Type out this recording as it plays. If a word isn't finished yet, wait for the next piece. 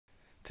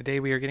Today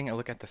we are getting a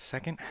look at the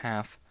second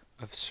half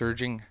of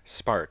Surging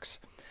Sparks.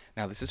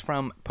 Now this is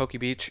from Poke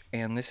Beach,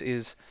 and this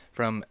is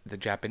from the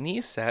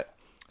Japanese set,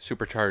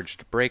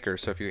 Supercharged Breaker.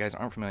 So if you guys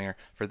aren't familiar,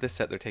 for this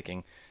set they're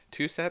taking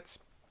two sets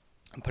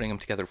and putting them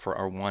together for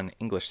our one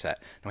English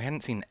set. Now we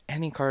hadn't seen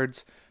any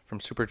cards from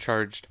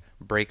Supercharged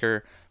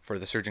Breaker for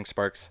the Surging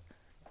Sparks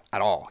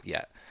at all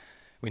yet.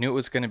 We knew it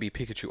was going to be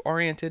Pikachu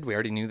oriented, we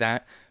already knew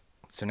that,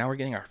 so now we're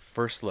getting our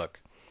first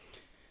look.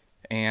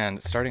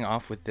 And starting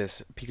off with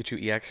this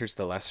Pikachu EX, here's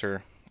the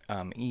lesser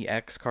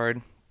EX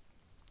card.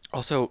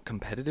 Also,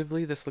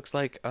 competitively, this looks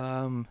like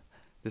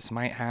this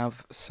might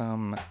have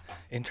some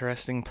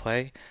interesting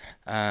play.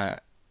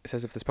 It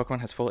says if this Pokemon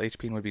has full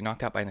HP and would be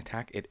knocked out by an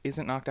attack, it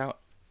isn't knocked out,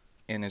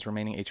 and its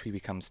remaining HP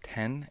becomes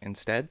 10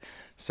 instead.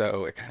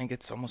 So it kind of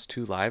gets almost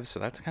 2 lives, so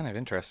that's kind of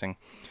interesting.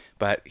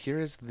 But here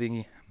is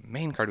the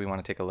main card we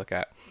want to take a look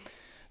at.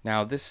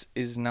 Now, this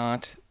is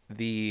not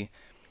the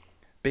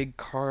big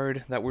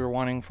card that we were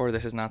wanting for.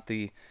 This is not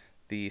the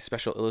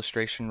special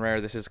illustration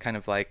rare. This is kind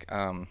of like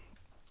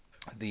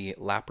the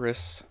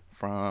Lapras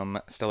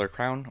from Stellar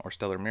Crown or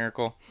Stellar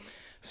Miracle.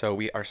 So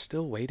we are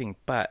still waiting,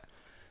 but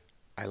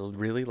I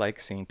really like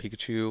seeing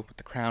Pikachu with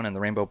the crown and the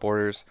rainbow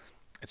borders.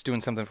 It's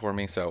doing something for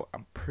me, so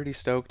I'm pretty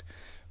stoked.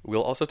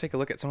 We'll also take a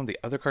look at some of the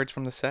other cards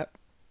from the set,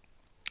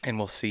 and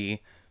we'll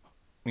see,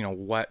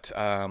 what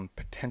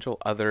potential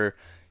other,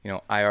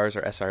 IRs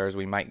or SIRs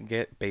we might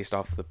get based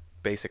off the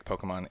basic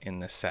Pokemon in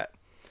this set.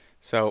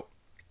 So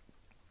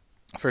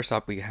first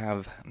up we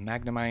have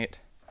Magnemite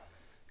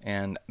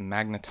and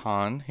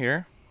Magneton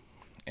here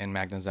in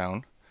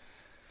Magnezone.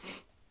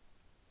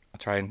 I'll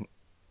try and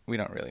we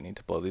don't really need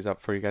to blow these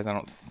up for you guys, I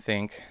don't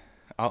think.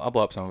 I'll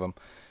blow up some of them.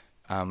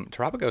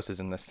 Terapagos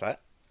is in this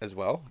set as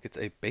well. It's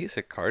a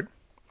basic card,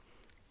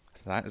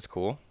 so that is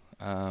cool.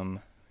 We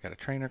got a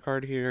trainer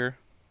card here.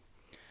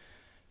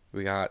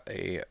 We got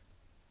a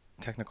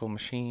technical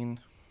machine,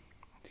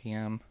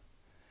 TM,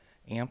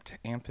 Amped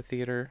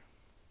Amphitheater,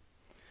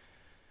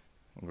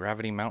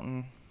 Gravity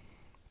Mountain,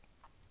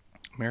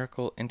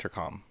 Miracle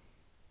Intercom.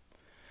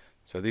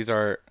 So these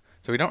are,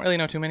 so we don't really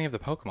know too many of the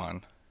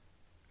Pokemon.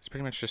 It's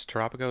pretty much just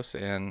Terapagos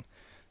and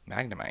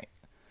Magnemite.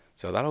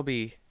 So that'll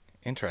be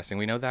interesting.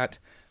 We know that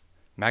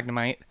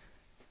Magnemite,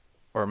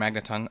 or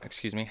Magneton,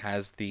 excuse me,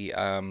 has the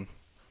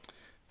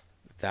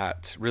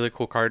that really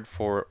cool card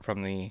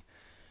from the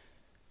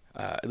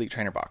Elite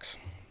Trainer box.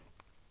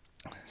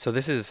 So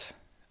this is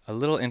a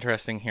little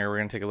interesting here. We're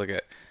going to take a look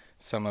at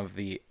some of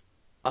the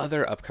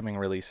other upcoming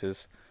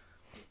releases.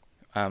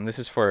 This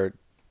is for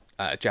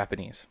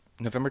Japanese.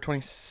 November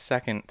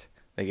 22nd,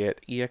 they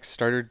get EX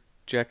Starter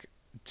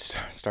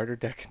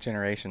Deck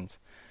Generations.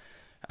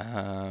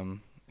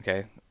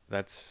 Okay,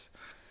 that's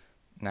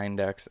 9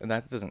 decks, and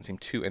that doesn't seem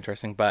too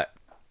interesting, but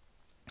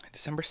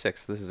December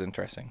 6th, this is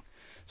interesting.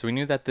 So we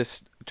knew that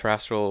this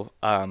Terrestrial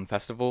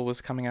Festival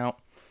was coming out,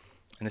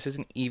 and this is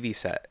an Eevee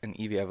set, an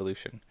Eevee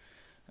Evolution.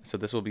 So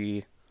this will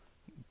be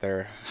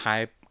their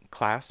high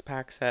class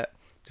pack set,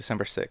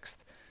 December 6th.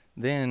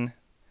 Then,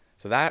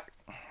 so that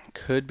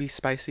could be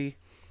spicy,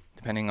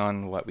 depending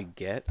on what we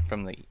get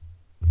from the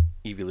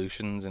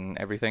evolutions and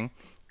everything.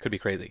 Could be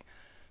crazy.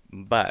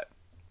 But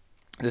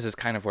this is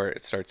kind of where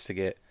it starts to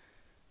get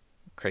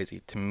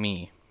crazy to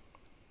me.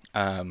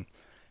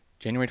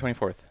 January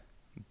 24th,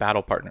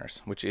 Battle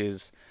Partners, which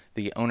is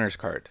the owner's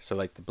card. So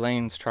like the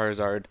Blaine's,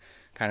 Charizard,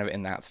 kind of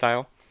in that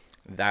style.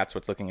 That's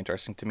what's looking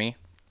interesting to me.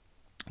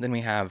 Then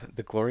we have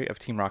The Glory of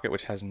Team Rocket,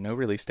 which has no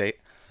release date,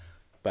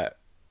 but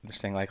they're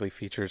saying likely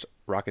features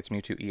Rocket's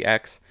Mewtwo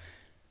EX.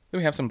 Then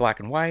we have some Black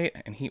and White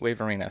and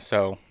Heatwave Arena.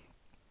 So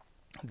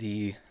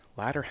the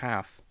latter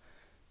half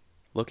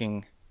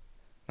looking,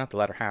 not the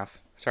latter half,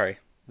 sorry.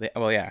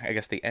 I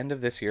guess the end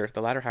of this year, the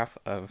latter half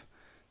of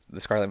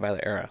the Scarlet and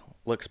Violet era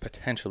looks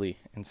potentially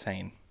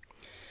insane.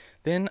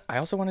 Then I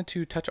also wanted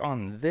to touch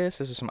on this.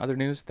 This is some other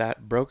news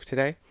that broke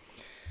today.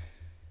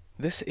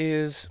 This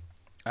is,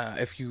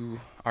 if you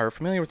are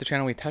familiar with the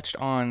channel, we touched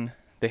on,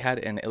 they had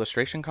an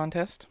illustration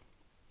contest,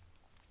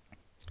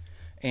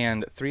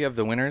 and 3 of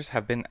the winners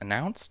have been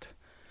announced.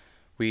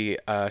 We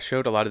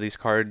showed a lot of these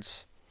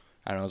cards,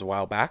 I don't know, it was a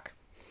while back,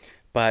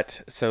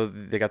 but so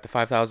they got the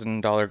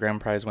 $5,000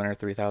 grand prize winner,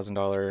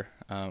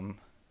 $3,000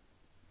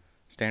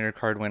 standard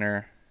card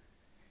winner,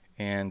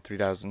 and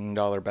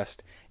 $3,000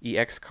 best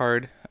EX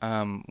card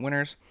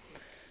winners.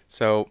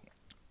 So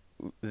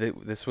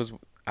this was,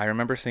 I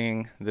remember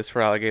seeing this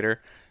for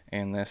Alligator,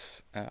 and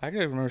this, I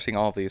remember seeing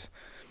all of these,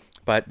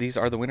 but these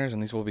are the winners,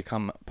 and these will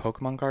become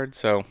Pokemon cards.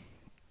 So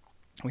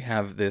we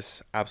have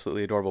this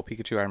absolutely adorable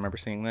Pikachu. I remember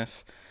seeing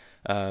this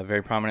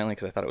very prominently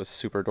because I thought it was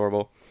super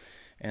adorable.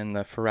 And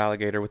the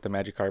Feraligatr with the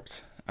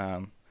Magikarps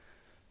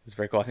is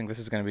very cool. I think this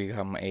is going to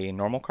become a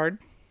normal card,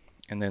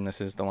 and then this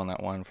is the one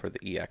that won for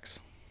the EX.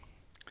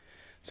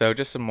 So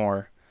just some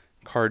more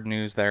card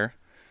news there.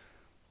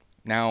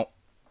 Now,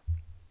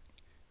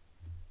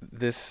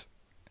 this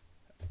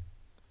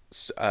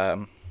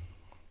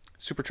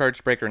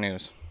Supercharged Breaker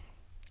news,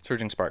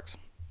 Surging Sparks.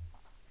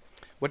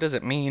 What does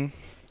it mean?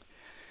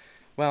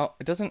 Well,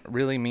 it doesn't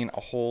really mean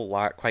a whole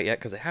lot quite yet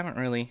because they haven't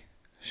really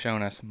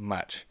shown us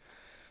much.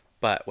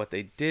 But what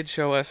they did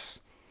show us,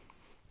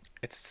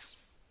 it's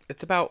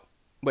about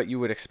what you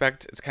would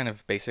expect. It's kind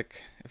of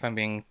basic, if I'm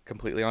being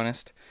completely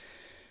honest.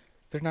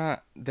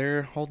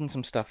 They're holding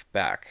some stuff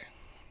back.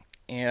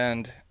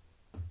 And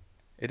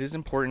it is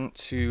important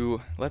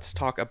to, let's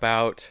talk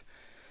about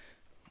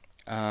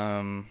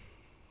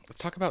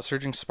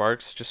Surging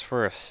Sparks just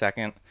for a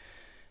second.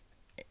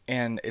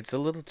 And it's a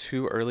little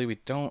too early. We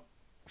don't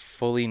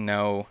fully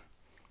know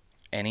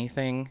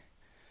anything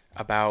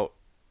about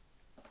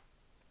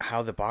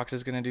how the box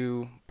is going to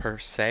do per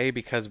se,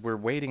 because we're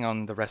waiting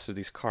on the rest of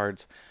these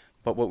cards.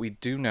 But what we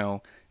do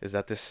know is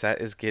that this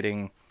set is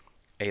getting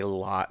a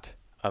lot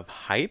of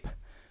hype,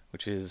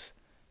 which is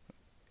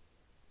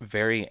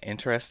very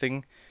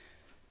interesting.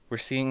 We're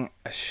seeing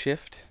a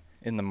shift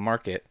in the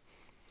market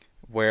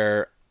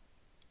where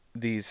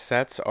these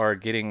sets are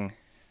getting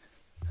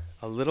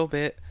a little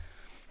bit,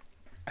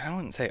 I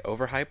wouldn't say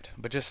overhyped,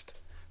 but just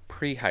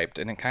pre-hyped.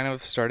 And it kind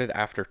of started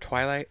after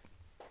Twilight,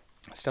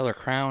 Stellar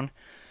Crown,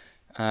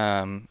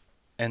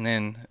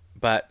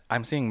 but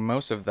I'm seeing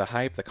most of the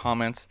hype, the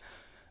comments,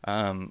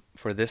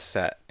 for this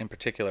set in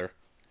particular.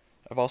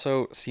 I've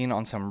also seen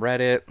on some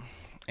Reddit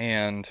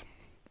and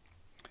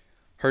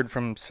heard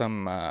from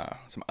some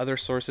other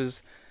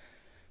sources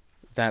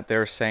that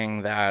they're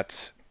saying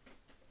that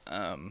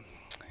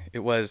it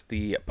was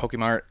the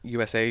Pokemart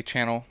USA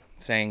channel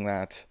saying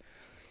that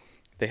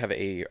they have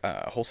a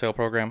wholesale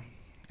program,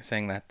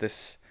 saying that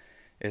this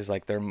is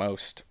like their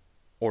most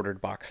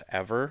ordered box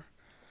ever.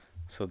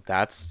 So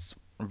that's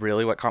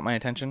really what caught my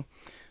attention.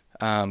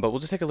 But we'll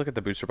just take a look at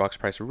the booster box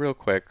price real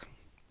quick.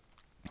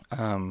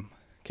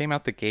 Came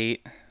out the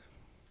gate,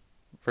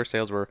 first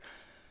sales were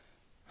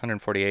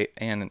 $148,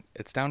 and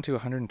it's down to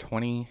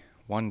 $121.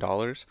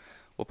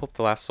 We'll pull up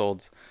the last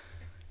solds.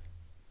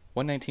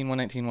 119,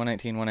 119,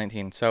 119,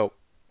 119. So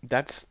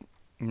that's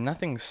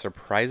nothing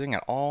surprising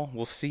at all.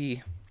 We'll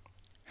see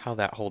how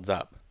that holds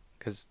up,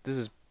 because this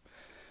is,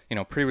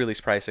 pre-release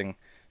pricing.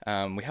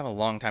 We have a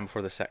long time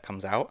before the set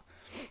comes out.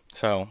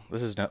 So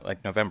this is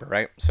like November,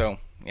 right? So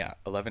yeah,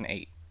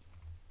 11/8.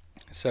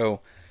 So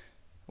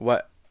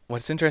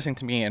what's interesting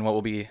to me, and what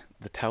will be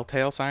the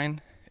telltale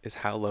sign, is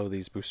how low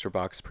these booster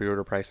box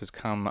pre-order prices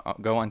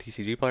go on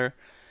TCG Player.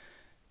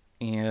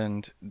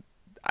 And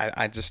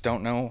I just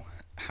don't know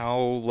how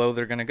low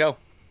they're gonna go.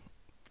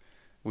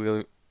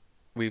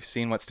 We've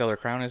seen what Stellar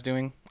Crown is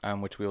doing,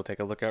 which we will take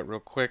a look at real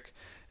quick.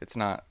 It's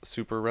not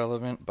super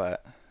relevant,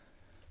 but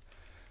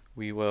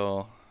we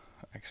will.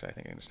 Actually, I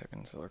think I can just type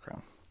in Stellar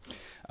Crown.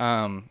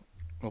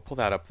 We'll pull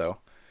that up though,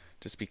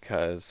 just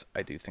because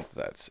I do think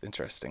that's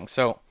interesting.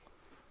 So,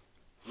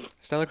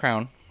 Stellar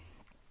Crown.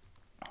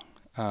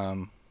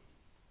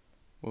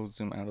 We'll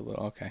zoom out a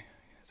little. Okay,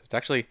 so it's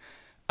actually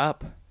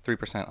up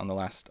 3% on the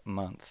last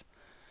month.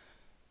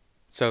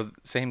 So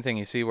same thing.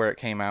 You see where it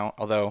came out,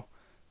 although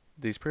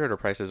these pre-order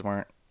prices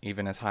weren't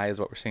even as high as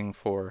what we're seeing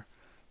for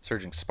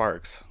Surging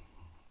Sparks.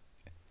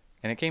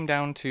 And it came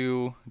down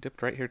to,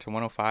 dipped right here to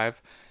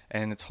 105,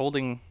 and it's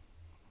holding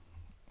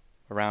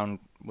around,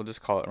 we'll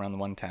just call it around the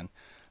 110.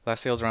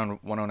 Last sales around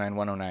 109,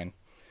 109.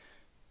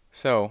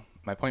 So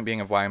my point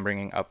being of why I'm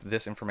bringing up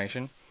this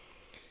information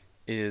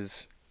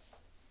is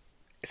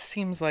it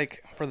seems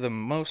like for the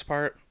most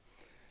part,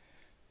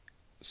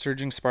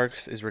 Surging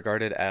Sparks is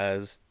regarded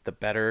as the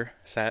better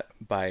set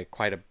by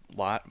quite a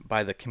lot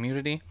by the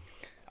community.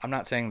 I'm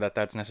not saying that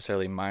that's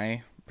necessarily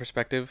my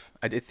perspective.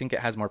 I did think it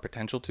has more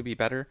potential to be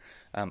better,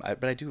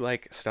 but I do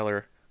like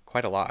Stellar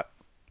quite a lot,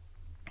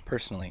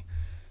 personally.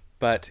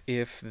 But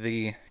if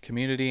the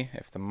community,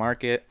 if the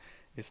market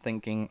is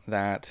thinking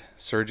that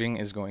Surging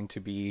is going to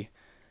be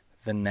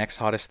the next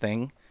hottest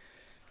thing,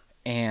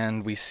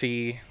 and we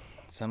see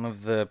some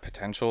of the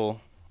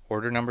potential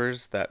order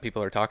numbers that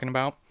people are talking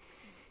about,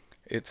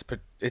 it's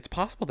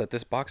possible that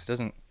this box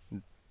doesn't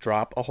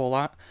drop a whole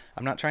lot.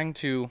 I'm not trying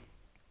to,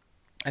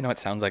 I know it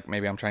sounds like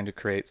maybe I'm trying to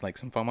create like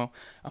some FOMO.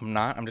 I'm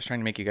not. I'm just trying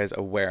to make you guys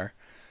aware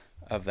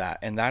of that.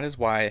 And that is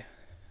why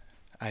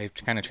I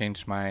kind of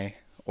changed my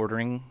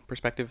ordering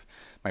perspective,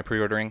 my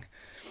pre-ordering.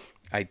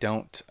 I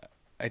don't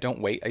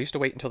wait. I used to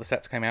wait until the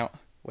sets came out,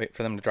 wait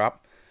for them to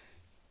drop.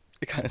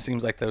 It kind of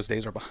seems like those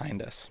days are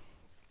behind us.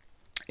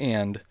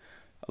 And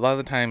a lot of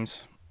the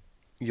times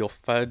you'll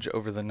fudge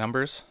over the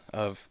numbers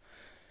of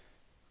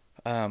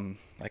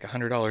like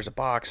 $100 a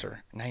box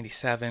or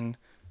 97,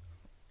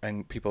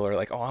 and people are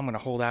like, oh, I'm going to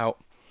hold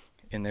out,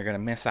 and they're going to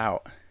miss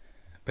out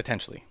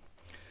potentially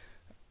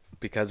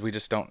because we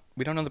don't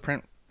know the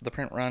print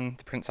run,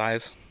 the print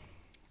size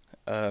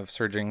of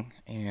Surging,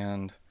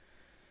 and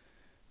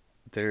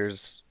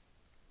it's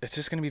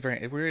just going to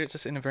be we're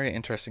just in a very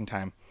interesting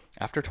time.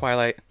 After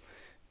Twilight,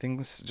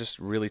 things just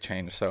really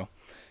changed. So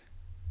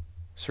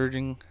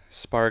Surging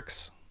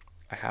Sparks,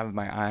 I have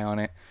my eye on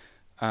it.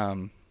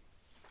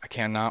 I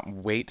cannot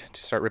wait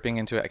to start ripping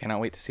into it. I cannot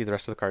wait to see the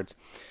rest of the cards.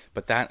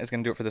 But that is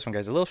going to do it for this one,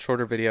 guys. A little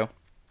shorter video.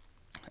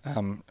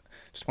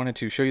 Just wanted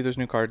to show you those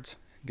new cards,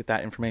 get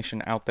that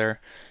information out there,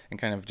 and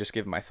kind of just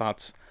give my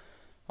thoughts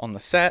on the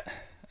set.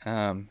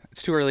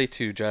 It's too early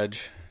to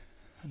judge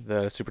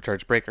the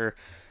Supercharged Breaker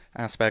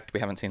aspect. We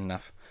haven't seen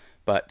enough,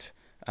 but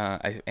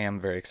I am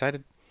very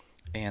excited.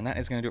 And that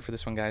is going to do it for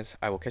this one, guys.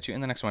 I will catch you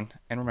in the next one.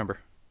 And remember,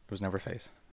 it was never a phase.